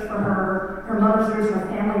of search for her mother's roots, her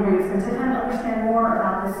family roots, and to kind of understand more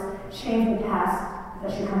about this shameful past that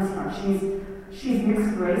she comes from. She's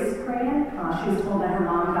mixed race Korean. She was told that her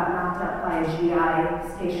mom got knocked up by a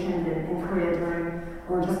GI stationed in Korea during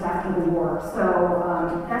or just after the war.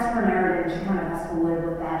 So that's her narrative, and she kind of has to live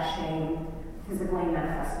with that shame physically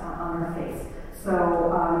manifest on her face. So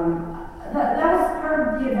that was part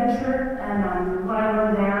of the adventure, and what I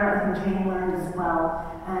learned there, I think Jane learned as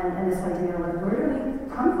well, and this idea of like, where do we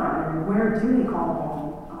come from, and where do we call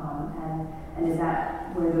home, and is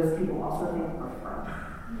that where those people also think we're from?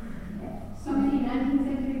 Yeah. So many 19th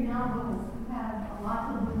century novels have a lot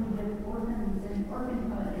to do with orphans and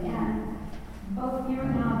orphanhood, and both your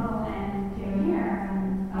novel and Jane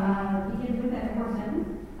Eyre begin with an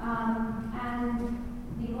orphan, and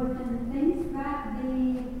the orphan thinks that the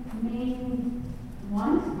main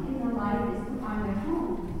want in their life is to find a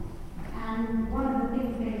home. And one of the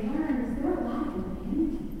things they learn is there are a lot of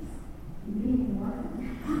advantages in being an orphan.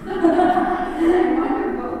 And I wonder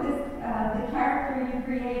both the character you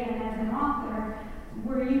create and as an author,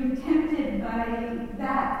 were you tempted by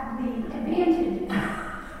that, the advantages?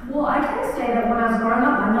 Well, I can say that when I was growing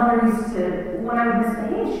up, my mother used to, when I would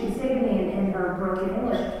misbehave, she'd say to me in her broken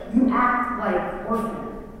English, you act like orphan.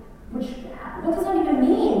 Which, what does that even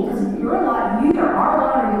mean? Because you either are a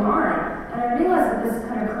lot or you aren't. And I realized that this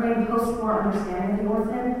kind of Korean post-war understanding of the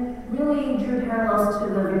orphan really drew parallels to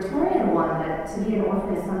the Victorian one, that to be an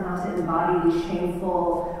orphan is somehow to embody these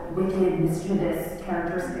shameful, wicked, mischievous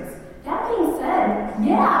characteristics. That being said,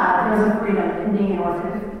 yeah, there's a freedom in being an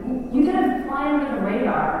orphan. You can fly under the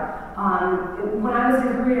radar. When I was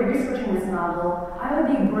in Korea researching this novel, I would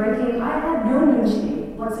be breaking, I had no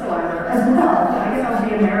nudity whatsoever as well. I guess I was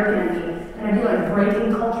the American in me. And I'd be like breaking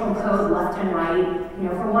cultural code left and right. You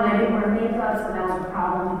know, for one, I didn't wear makeup, so that was a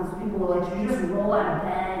problem because people were like, you just roll out of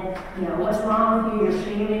bed. You know, what's wrong with you? You're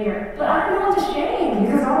shaming. But I didn't know what to shame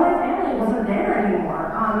because all my family wasn't there anymore.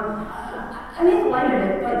 I made light of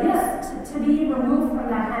it, but yes, to be removed from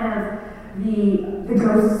that kind of the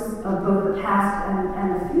ghosts of both the past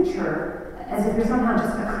and the future, as if you're somehow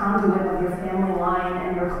just a conduit of your family line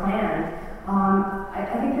and your clan. I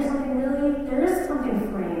think there is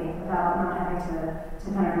something freeing about not having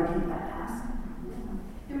to kind of repeat that past.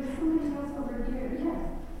 There's somebody else over here, yes.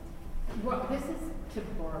 Well, this is to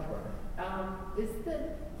Barbara. Is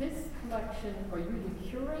this collection, are you the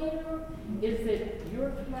curator? Is it your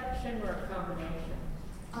collection or a combination?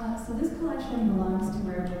 So this collection belongs to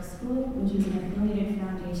Rare Book School, which is an affiliated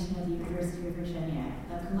foundation of the University of Virginia.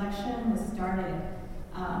 The collection was started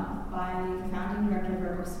by the founding director of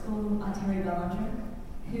Rare Book School, Terry Bellinger,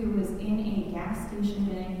 who was in a gas station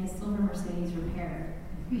getting his silver Mercedes repaired.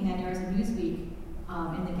 And there was a Newsweek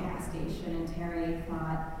in the gas station, and Terry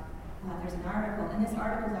thought, there's an article, and this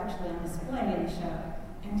article is actually on display in the show.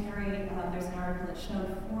 And Terry, there's an article that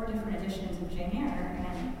showed 4 different editions of Jane Eyre,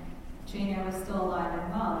 and Jane Eyre was still alive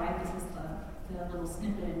and well, right? This is the little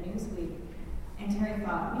snippet in Newsweek. And Terry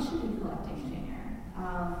thought, we should be collecting Jane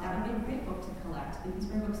Eyre. That would be a great book to collect, because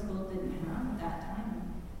Rare Book School didn't have at that time.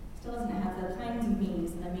 Still doesn't have the kinds of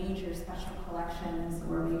means and the major special collections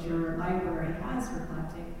or major library has for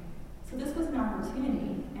collecting. So this was an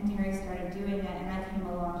opportunity, and Terry started doing it, and I came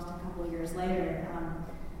along just a couple of years later,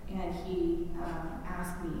 and he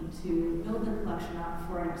asked me to build the collection up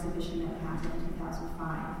for an exhibition that would happen in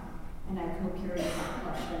 2005. And I co-curated that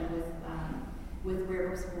collection with Rare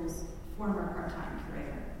Book School's former part-time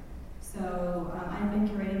curator. So I've been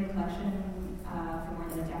curating the collection for more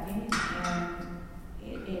than a decade,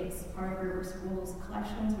 and it's part of Rare Book School's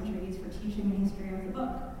collections, which are used for teaching the history of the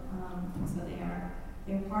book. So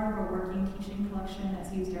they're part of a working teaching collection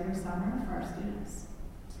that's used every summer for our students.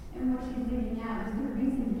 And what she's doing now is the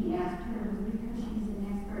reason he asked her was because she's an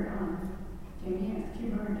expert on Jane Eyre.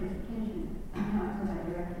 She wrote her dissertation. I know because I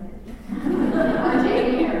directed it. On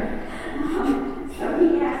Jane Eyre. So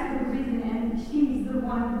he asked her the reason, and she's the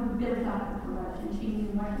one who built up the collection. She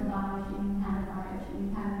knew what to buy, she knew how to buy it, she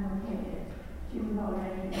knew how to locate it. She was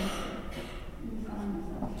already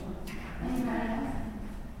Anybody else?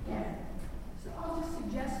 Yes. So I'll just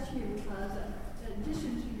suggest to you, in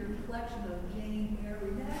addition to your collection of Jane Eyre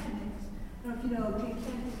reimaginings, I don't know if you know Jane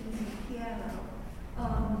Campion piano,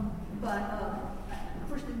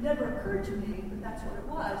 first it never occurred to me that that's what it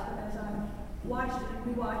was, but as I watched it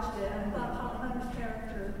and rewatched it, I thought Holly Hunter's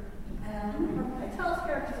character and Harvey Keitel's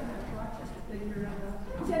character, the Rochester figure,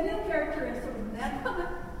 and the Danielle character as sort of a man puppet.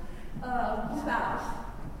 spouse.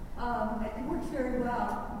 It works very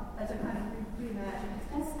well as a kind of reimagining.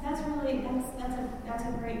 That's a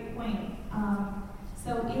great point. So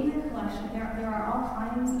in the collection, there are all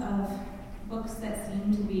kinds of books that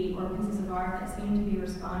seem to be, or pieces of art that seem to be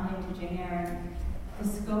responding to Jane Eyre. The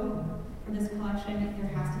scope for this collection, there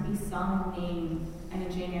has to be some name, and a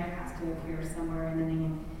Jane Eyre has to appear somewhere in the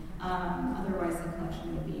name. Otherwise, the collection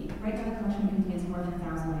would be. Right now, the collection contains more than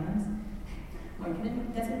 1,000 items.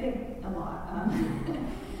 That's a lot.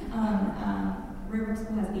 River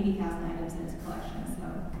School has 80,000 items in its collection, so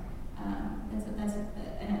that's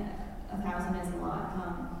 1,000 is a lot.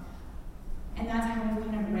 And that's how we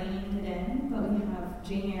kind of reined it in. But we have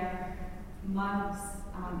Jane Eyre mugs,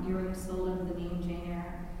 earrings sold under the name Jane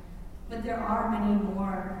Eyre. But there are many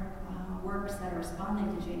more works that are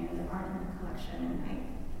responding to Jane Eyre that aren't in the collection, and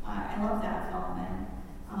I love that development.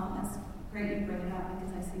 That's great you bring it up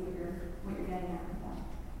because I see what you're getting at with that.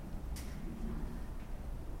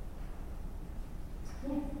 In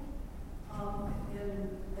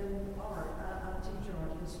art, I teach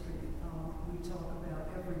art history. We talk about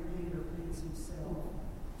every painter paints himself.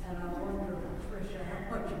 And I wonder, Patricia, how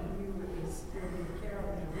much of you is in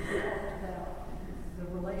Carolyn? We talked about the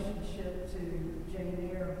relationship to Jane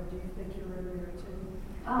Eyre. Do you think you're in there too?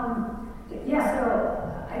 Yeah, so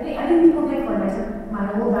I think people think like I took my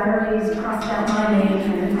old diaries, crossed out my name,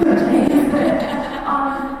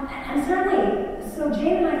 and certainly, so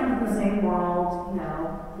Jane and I come from the same world,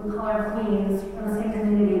 we call our queens from the same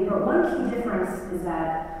community, but one key difference is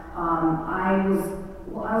that I was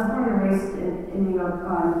born and raised in New York.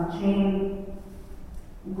 Jane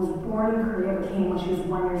was born in Korea, but came when she was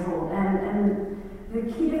 1 year old, and the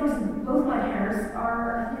key difference is both my parents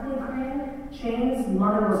are ethnically Korean. Jane's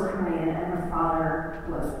mother was Korean and her father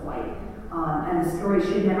was white. And the story,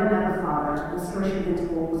 she had never met her father. The story she'd been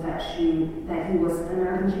told was that he was an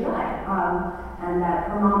American GI. And that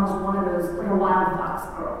her mom was one of those, like a wild fox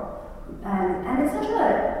girl. And it's such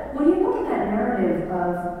when you look at that narrative of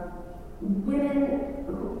women,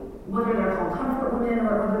 whether they're called comfort women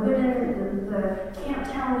or the women, the camp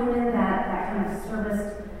town women that kind of serviced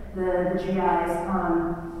the GIs,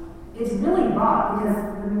 it's really raw because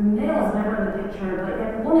the male is never in the picture, but yet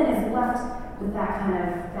the woman is left with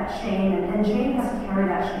that shame, and Jane has to carry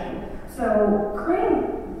that shame. So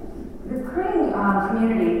the Korean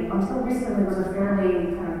community until recently was a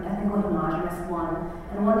fairly kind of ethnically homogenous one,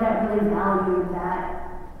 and one that really valued that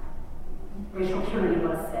racial purity,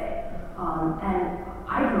 let's say. And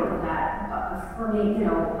I grew up with that. For me,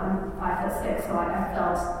 I'm 5'6", so I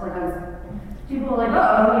felt like I was. People were like,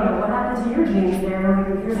 what happened to your genes there?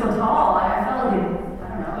 You're so tall. I felt like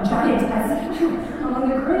a giant among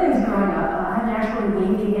the Koreans growing up. I had naturally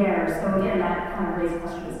wavy hair, so again, that kind of raised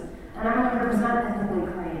questions. And I'm 100% ethnically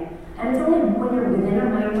Korean. And it's only when you're within a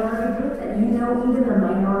minority group that you know even the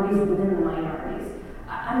minorities within the minorities.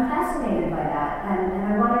 I'm fascinated by that,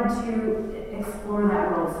 and I wanted to explore that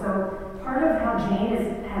world. So part of how Jane has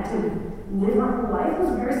had to live her whole life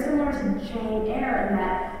was very similar to Jane Eyre in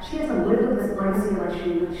that she has to live with this legacy, like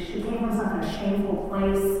she came from some kind of shameful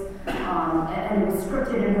place, and it was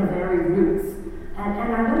scripted in her very roots. And I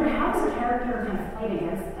wonder, how does a character kind of fight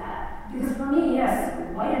against that? Because for me, yes,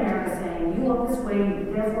 white America saying, you look this way,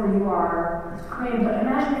 therefore you are Korean, but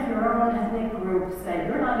imagine if your own ethnic group said,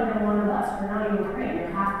 you're not even one of us, you're not even Korean,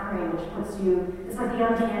 you're half Korean, which puts you, it's like the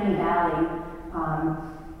uncanny valley,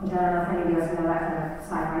 which I don't know if any of you guys know that kind of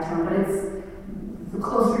sci-fi term, but it's the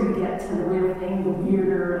closer you get to the real thing, the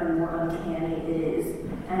weirder and more uncanny it is.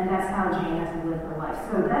 And that's how Jane has to live her life.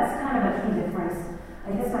 So that's kind of a key difference. I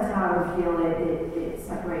guess that's how I would feel it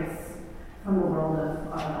separates from the world of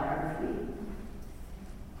autobiography.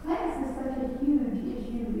 Class is such a huge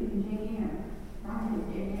issue in Jane Eyre,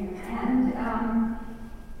 and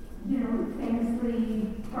famously,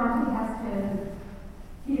 Bronte has to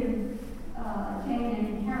give Jane an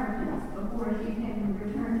inheritance before she can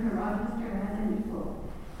return to Rochester as an equal,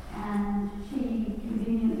 and she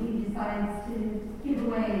conveniently decides to give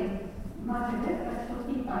away much of it, but she'll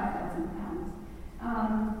keep £5,000.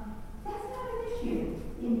 That's not an issue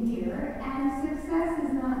in here, and success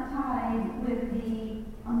is not tied with the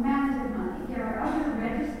amount of money. There are other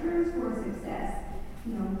registers for success.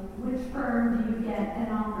 Which firm do you get an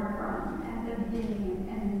offer from at the beginning,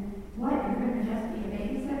 and what, you're going to just be a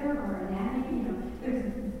babysitter or a nanny?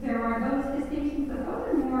 There are those distinctions, but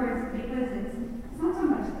furthermore, it's because it's not so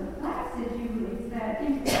much the class issue, it's that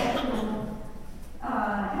intellectual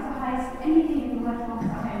has anything intellectual has a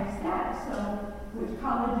higher status. So, which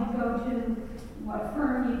college you go to, what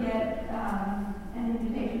firm you get an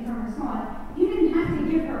invitation from, and so on. You didn't have to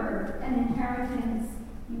give her an inheritance.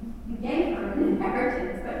 You You gave her an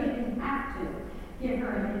inheritance, but you didn't have to give her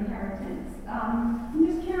an inheritance. I'm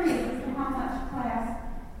just curious as to how much class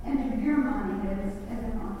entered your mind as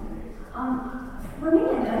an author. For me, I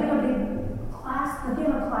think the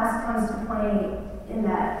theme of class comes to play in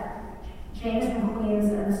that Jane is from Queens,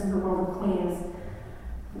 and this is the world of Queens.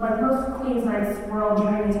 Like most Queensnites, we're all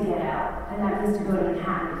dreaming to get out, and that means to go to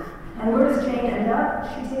Manhattan. And where does Jane end up?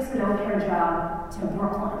 She takes an au pair job to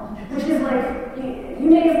Brooklyn, which is like, you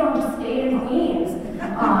may as well just stay in Queens.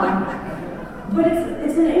 But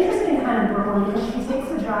it's an interesting kind of Brooklyn because she takes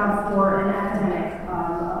a job for an academic,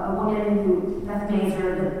 a woman who, Beth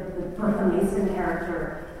Mazer, the Bertha Mason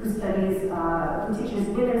character, who teaches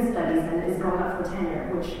women's studies and is going up for tenure,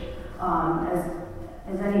 which,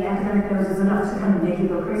 as any academic knows, is enough to kind of make you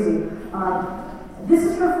go crazy. This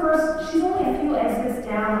is her first, she's only a few exits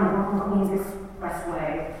down on the Brooklyn-Queens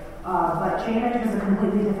Expressway, but Jane enters a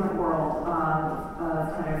completely different world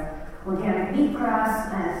of kind of organic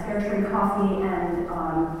wheatgrass and fair trade coffee and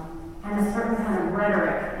a certain kind of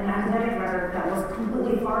rhetoric, an academic rhetoric that was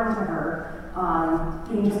completely foreign to her,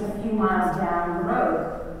 being just a few miles down the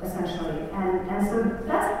road, essentially. And so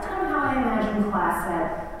that's kind of how I imagine class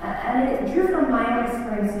and it drew from my own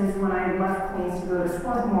experiences when I left Queens to go to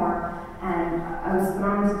Swarthmore, and I was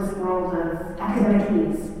thrown into this world of academic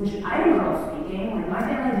needs, which I didn't grow up speaking. Like, my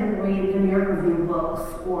family didn't read the New York Review books,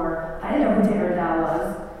 or I didn't know who Derrida was.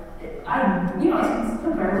 I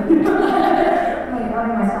speak barely. Like,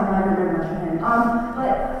 outing myself, I haven't read much of him.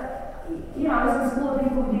 But, I was in school with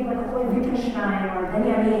people who be like, oh, Wittgenstein, or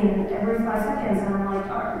Benjamin, every 5 seconds, and I'm like,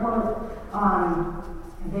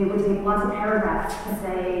 they would take lots of paragraphs to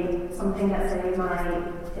say something that, say, my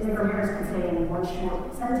immigrant parents could say in one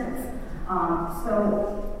short sentence. So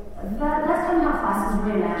that's kind of how class is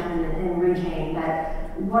reimagined in Read Jane,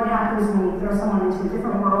 that what happens when you throw someone into a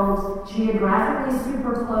different world, geographically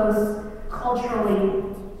super close, culturally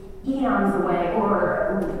eons away,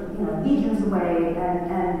 or legions away,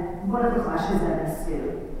 and what are the clashes that ensue?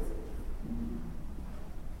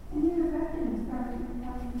 And your questions starting to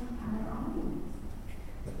tell me our audience.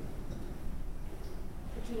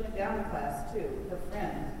 But you went down to class too, with a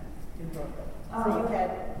friend in Brooklyn. Oh. So you had,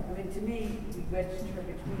 to me, you registered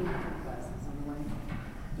between the two classes on the way.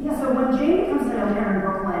 Yeah, so when Jane becomes an au pair in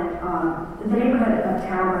Brooklyn, the neighborhood of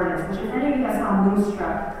Carroll Gardens, which if any of you guys saw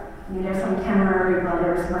Moonstruck, there's some Camerary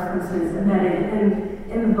Brothers references embedded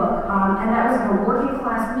in the book. And that was a working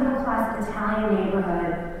class, middle class Italian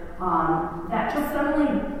neighborhood that just suddenly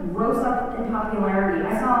rose up in popularity.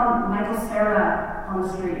 I saw Michael Cera on the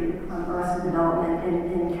street from Arrested Development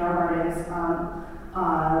in Carroll Gardens.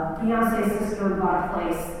 Beyonce's sister bought a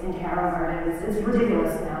place in Carroll Gardens. It's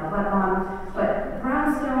ridiculous now, but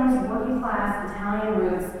brownstones, working class, Italian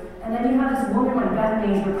roots, and then you have this woman like Beth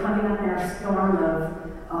Mazer coming up in her storm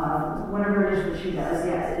of whatever it is that she does,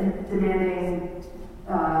 demanding,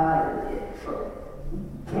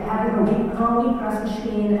 having her own wheat press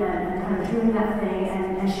machine and kind of doing that thing,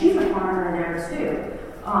 and she's a foreigner there too.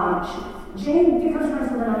 Jane becomes friends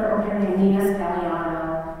with another au pair named Nina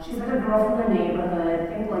Scagliano. She's like a girl from the neighborhood, I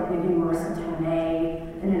think like maybe Marissa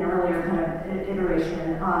Tomei in an earlier kind of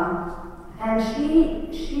iteration. And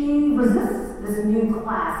she resists this new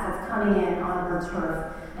class that's coming in on her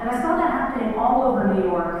turf. And I saw that happening all over New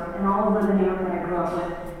York and all over the New York that I grew up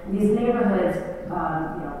with. These neighborhoods,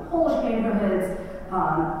 Polish neighborhoods,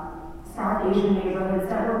 South Asian neighborhoods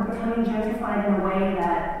that were becoming gentrified in a way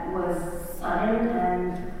that was sudden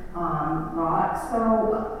and wrought. So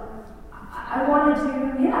I wanted to,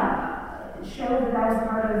 show that was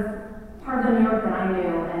part of the New York that I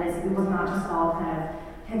knew, and it was not just all kind of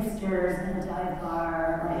hipsters in a dive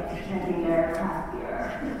bar, like drinking their craft beer,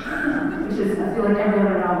 which is, I feel like every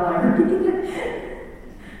other novel I read.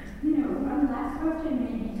 One last question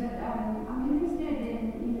maybe, but I'm interested in,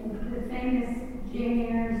 the famous Jane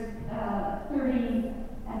Eyre's 30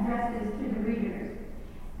 addresses to the readers.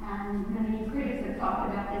 And many critics have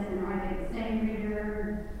talked about this, and are they the same reader?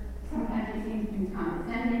 Sometimes she seems to be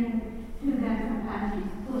condescending to them, sometimes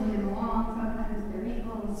she's pulling them along, sometimes they're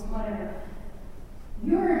equals, whatever.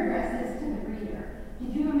 Your addresses to the reader,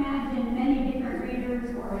 did you imagine many different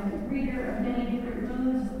readers, or a reader of many different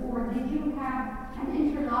moods, or did you have an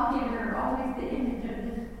interlocutor, always the image of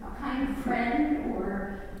this kind friend,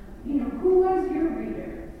 or, who was your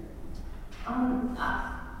reader? I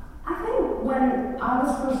think when I was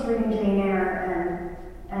first reading Jane Eyre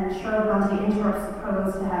and Charlotte Bronte interrupts the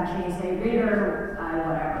prose to have Jane say, reader,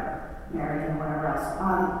 whatever, Mary and whatever else,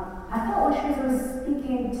 I felt like she was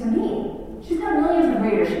speaking to me. She's got millions of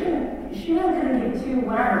readers. She really couldn't give two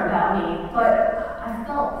whatever about me, but I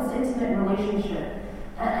felt this intimate relationship.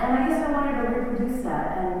 And I guess I wanted to reproduce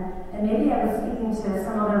that, and maybe I was speaking to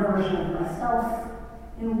some other version of myself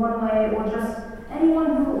in one way, or just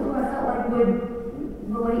anyone who I felt like would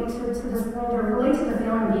relate to this world, or relate to the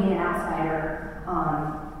feeling of being an outsider.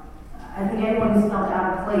 I think anyone who's felt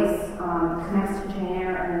out of place connects to Jane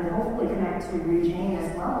Eyre, and would hopefully connect to read Jane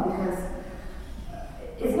as well, because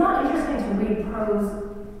it's not interesting to read prose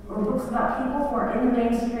or books about people who are in the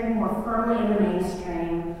mainstream, more firmly in the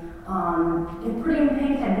mainstream. If Pretty in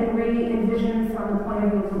Pink had been re-envisioned from the point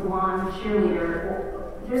of view of the blonde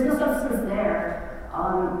cheerleader, there's no substance there.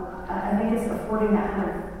 I think it's affording that kind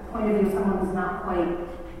of point of view of someone who's not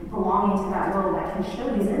quite belonging to that world that can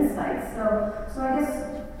show these insights. So I guess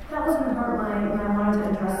that was in part when I wanted to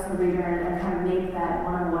address the reader and kind of make that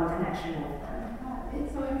one-on-one connection with them.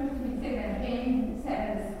 It's so interesting to say that Jane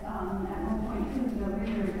says at one point to the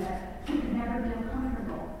reader that she could never feel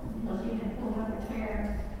comfortable until she had pulled up a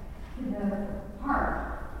chair to the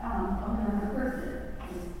heart of another person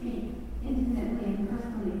to speak intimately and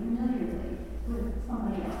personally, familiarly with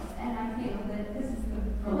somebody else. And I feel that this is the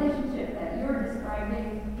relationship that you're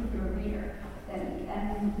describing with your reader.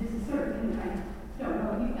 And this is certainly, I don't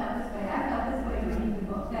know if you felt this way, I felt this way reading the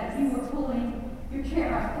book, that you were pulling your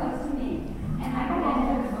chair up close to me, and I could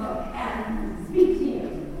enter the book and speak to you,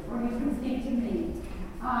 or you could speak to me.